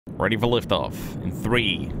Ready for liftoff. In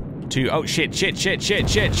 3, 2. Oh, shit.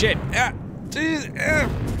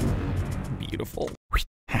 Beautiful.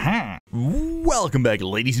 Welcome back,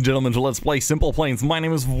 ladies and gentlemen, to Let's Play Simple Planes. My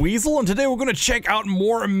name is Weasel, and today we're going to check out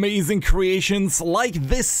more amazing creations like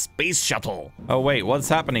this space shuttle. Oh, wait, what's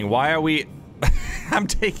happening? Why are we... I'm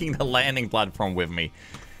taking the landing platform with me.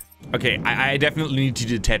 Okay, I definitely need to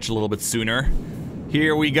detach a little bit sooner.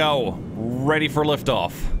 Here we go. Ready for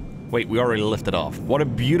liftoff. Wait, we already lifted off. What a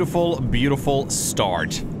beautiful, beautiful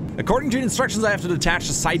start. According to the instructions, I have to detach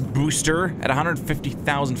the side booster at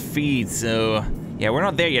 150,000 feet, so... yeah, we're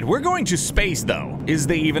not there yet. We're going to space, though. Is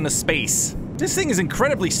there even a space? This thing is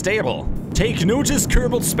incredibly stable. Take notice,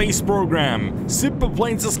 Kerbal Space Program.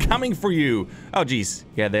 SimplePlanes is coming for you. Oh, geez.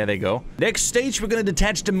 Yeah, there they go. Next stage, we're gonna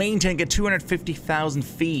detach the main tank at 250,000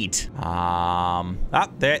 feet.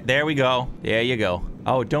 There we go. There you go.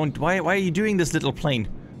 Oh, don't. Why are you doing this, little plane?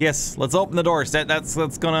 Yes, let's open the doors.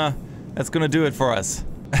 That's gonna do it for us.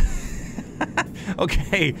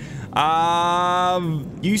 Okay.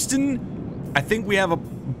 Houston, I think we have a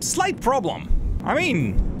slight problem. I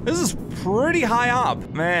mean, this is pretty high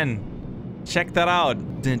up. Man, check that out.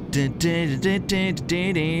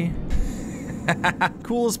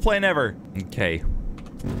 Coolest plane ever. Okay.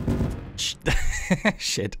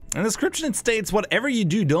 Shit. In the description it states, whatever you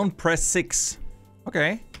do, don't press 6.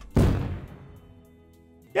 Okay.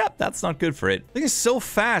 Yep, that's not good for it. This thing is so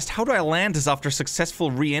fast. How do I land this after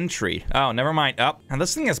successful re-entry? Oh, never mind. Oh, and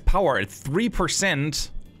this thing has power at 3%.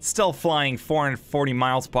 Still flying 440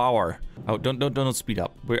 miles per hour. Oh, don't speed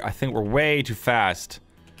up. I think we're way too fast.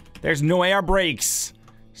 There's no air brakes.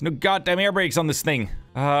 There's no goddamn air brakes on this thing.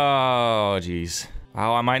 Oh, jeez.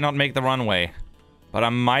 Oh, I might not make the runway, but I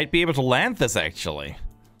might be able to land this, actually.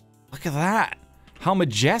 Look at that. How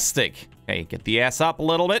majestic. Okay, get the ass up a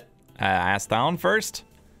little bit. Ass down first.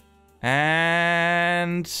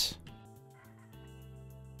 And...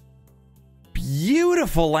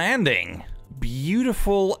 beautiful landing.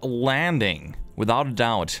 Beautiful landing, without a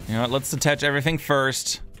doubt. You know what, let's detach everything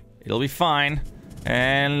first. It'll be fine.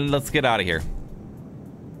 And let's get out of here.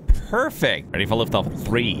 Perfect. Ready for liftoff.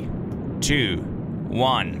 3, 2,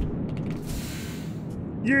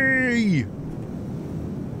 1. Yay!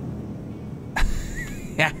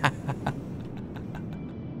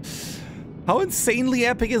 How insanely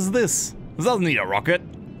epic is this? This doesn't need a rocket.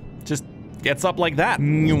 Just gets up like that. I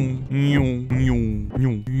mean,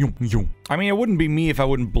 it wouldn't be me if I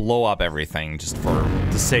wouldn't blow up everything just for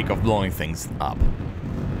the sake of blowing things up.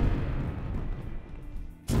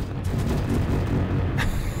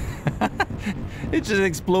 It just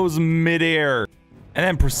explodes mid-air and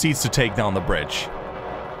then proceeds to take down the bridge.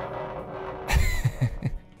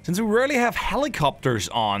 Since we rarely have helicopters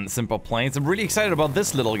on Simple Planes, I'm really excited about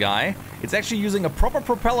this little guy. It's actually using a proper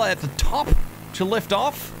propeller at the top to lift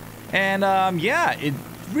off. And, yeah, it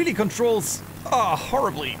really controls,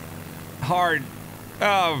 horribly hard,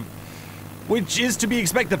 which is to be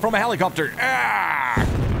expected from a helicopter.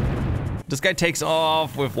 This guy takes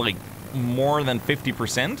off with, like, more than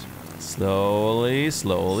 50%. Slowly,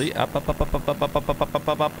 slowly, up.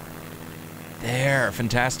 There,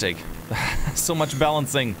 fantastic. So much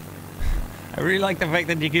balancing. I really like the fact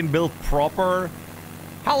that you can build proper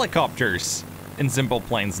helicopters in Simple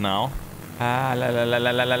Planes now. No.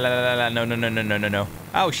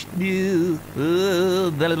 Oh,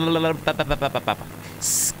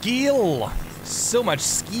 skill. So much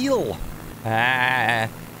skill. God,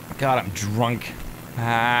 I'm drunk.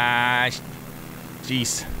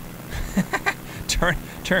 Jeez.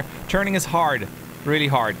 Turning is hard. Really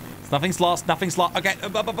hard. Nothing's lost. Nothing's lost. Okay.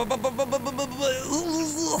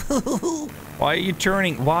 Why are you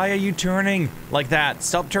turning? Why are you turning like that?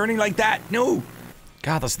 Stop turning like that. No.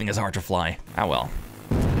 God, this thing is hard to fly. Ah, well.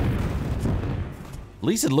 At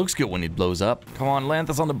least it looks good when it blows up. Come on, land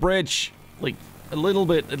this on the bridge. Like, a little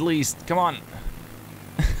bit, at least. Come on.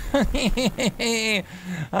 This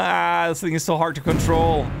thing is so hard to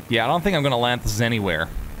control. Yeah, I don't think I'm gonna land this anywhere.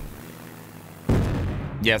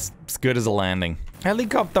 Yes, it's good as a landing.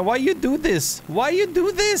 Helicopter, why you do this? Why you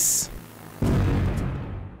do this?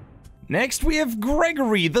 Next, we have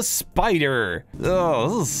Gregory the spider.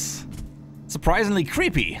 Oh, this is surprisingly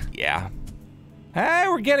creepy. Yeah.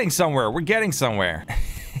 We're getting somewhere. We're getting somewhere.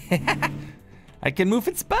 I can move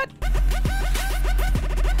its butt.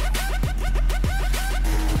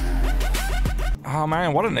 Oh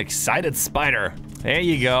man, what an excited spider. There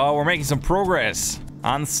you go. We're making some progress.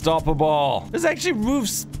 Unstoppable. This actually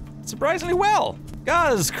moves surprisingly well.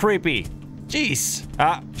 God, this is creepy. Jeez.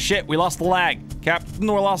 Ah, shit, we lost the lag. Captain,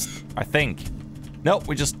 we lost, I think. Nope,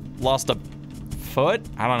 we just lost a foot?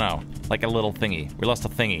 I don't know. like a little thingy. We lost a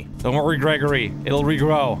thingy. Don't worry, Gregory. It'll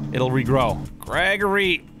regrow. It'll regrow.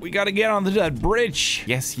 Gregory, we gotta get onto that bridge.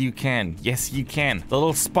 Yes, you can. Yes, you can. The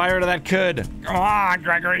little spider that could. Come on,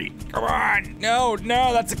 Gregory. Come on. No,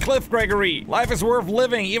 no, that's a cliff, Gregory. Life is worth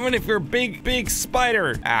living, even if you're a big, big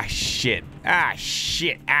spider. Ah, shit. Ah,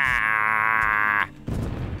 shit. Ah.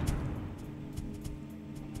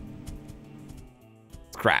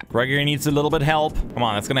 Crap. Gregory needs a little bit help. Come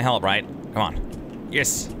on, that's gonna help, right? Come on.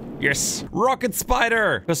 Yes. Yes. Rocket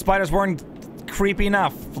spider. The spiders weren't creepy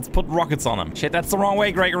enough. Let's put rockets on them. Shit, that's the wrong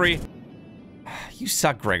way, Gregory. You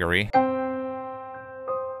suck, Gregory.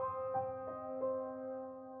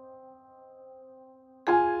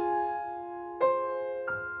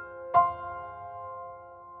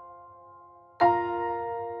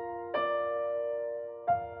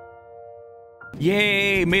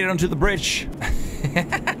 Yay, made it onto the bridge.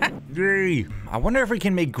 Yay. I wonder if we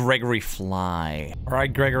can make Gregory fly. All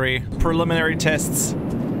right, Gregory, preliminary tests.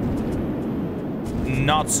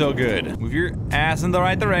 Not so good. Move your ass in the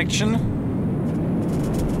right direction.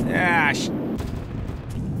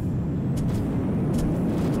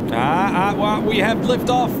 Ah, well, we have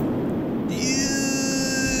liftoff.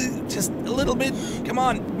 Just a little bit. Come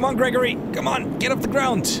on, Gregory. Come on, get off the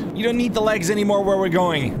ground. You don't need the legs anymore where we're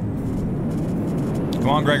going. Come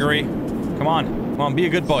on, Gregory. Come on, be a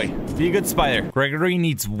good boy. Be a good spider. Gregory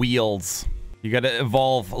needs wheels. You gotta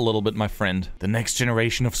evolve a little bit, my friend. The next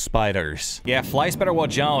generation of spiders. Yeah, flies better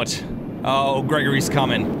watch out. Oh, Gregory's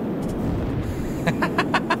coming.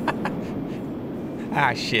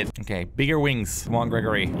 Ah, shit. Okay, bigger wings. Come on,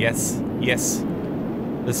 Gregory. Yes, yes.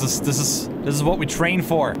 This is what we train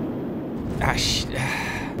for. Ah,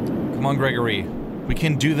 come on, Gregory. We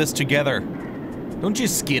can do this together. Don't you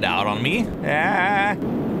skid out on me. Ah,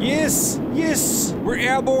 yes, yes. We're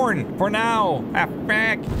airborne for now. Ah,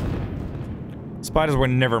 fuck. Spiders were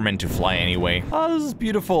never meant to fly anyway. Oh, this is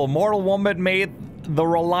beautiful. Mortal Wombat made the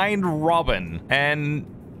Reliant Robin. And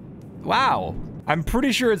wow. I'm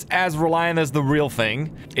pretty sure it's as reliant as the real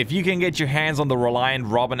thing. If you can get your hands on the Reliant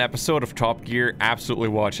Robin episode of Top Gear, absolutely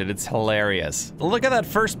watch it. It's hilarious. Look at that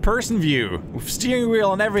first person view with steering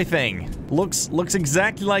wheel and everything. Looks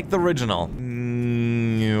exactly like the original.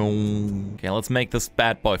 Okay, let's make this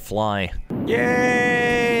bad boy fly.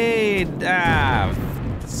 Yay! Ah,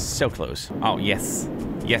 so close. Oh, yes.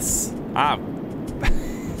 Yes. Ah.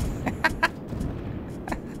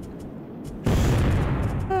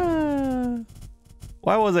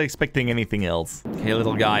 Why was I expecting anything else? Okay,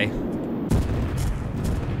 little guy.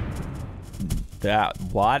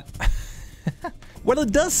 What? Well,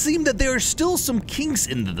 it does seem that there are still some kinks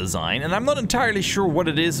in the design, and I'm not entirely sure what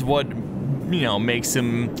it is, what, you know, makes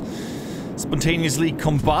him spontaneously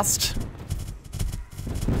combust.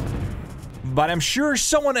 But I'm sure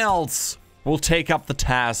someone else will take up the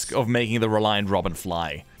task of making the Reliant Robin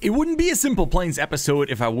fly. It wouldn't be a SimplePlanes episode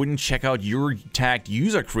if I wouldn't check out your tagged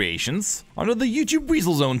user creations under the YouTube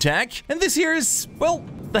WeaselZone tag. And this here is, well,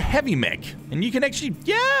 the heavy mech. And you can actually,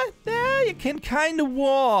 yeah, you can kind of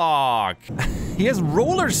walk. He has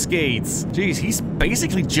roller skates. Jeez, he's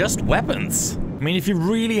basically just weapons. I mean, if you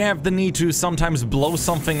really have the need to sometimes blow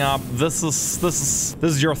something up, this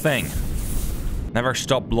is your thing. Never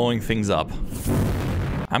stop blowing things up.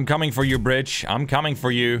 I'm coming for you, bridge. I'm coming for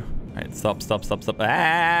you. All right, stop.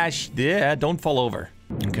 Ah, yeah, don't fall over.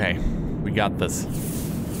 Okay, we got this.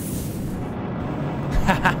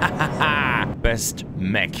 Best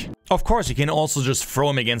mech. Of course, you can also just throw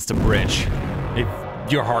him against a bridge, if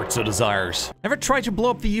your heart so desires. Never tried to blow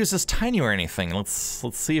up the user's tiny or anything. Let's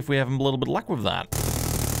see if we have a little bit of luck with that.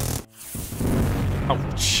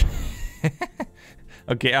 Ouch.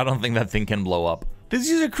 Okay, I don't think that thing can blow up. This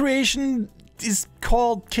user creation is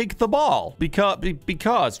called Kick the Ball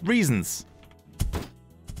because reasons.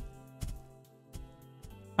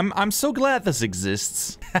 I'm so glad this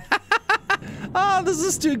exists. Ah, this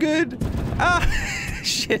is too good. Ah,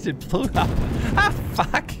 shit, it blew up. Ah,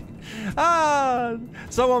 fuck. Ah,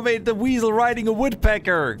 someone made the weasel riding a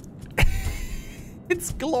woodpecker.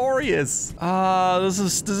 It's glorious. Ah, this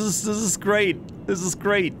is great. This is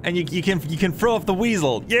great. And you can throw off the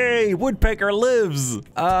weasel. Yay, woodpecker lives.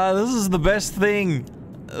 This is the best thing.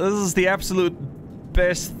 This is the absolute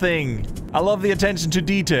best thing. I love the attention to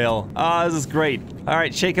detail. Ah, this is great. All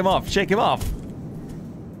right, shake him off. Shake him off.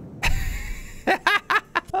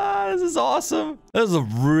 Ah, this is awesome. This is a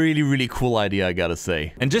really, really cool idea, I gotta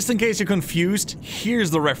say. And just in case you're confused, here's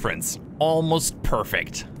the reference. Almost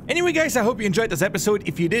perfect. Anyway, guys, I hope you enjoyed this episode.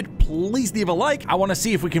 If you did, please leave a like. I want to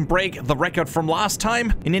see if we can break the record from last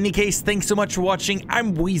time. In any case, thanks so much for watching.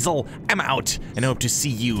 I'm Weasel. I'm out, and I hope to see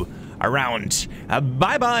you around.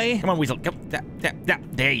 Bye-bye. Come on, Weasel. Go.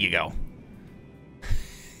 There you go.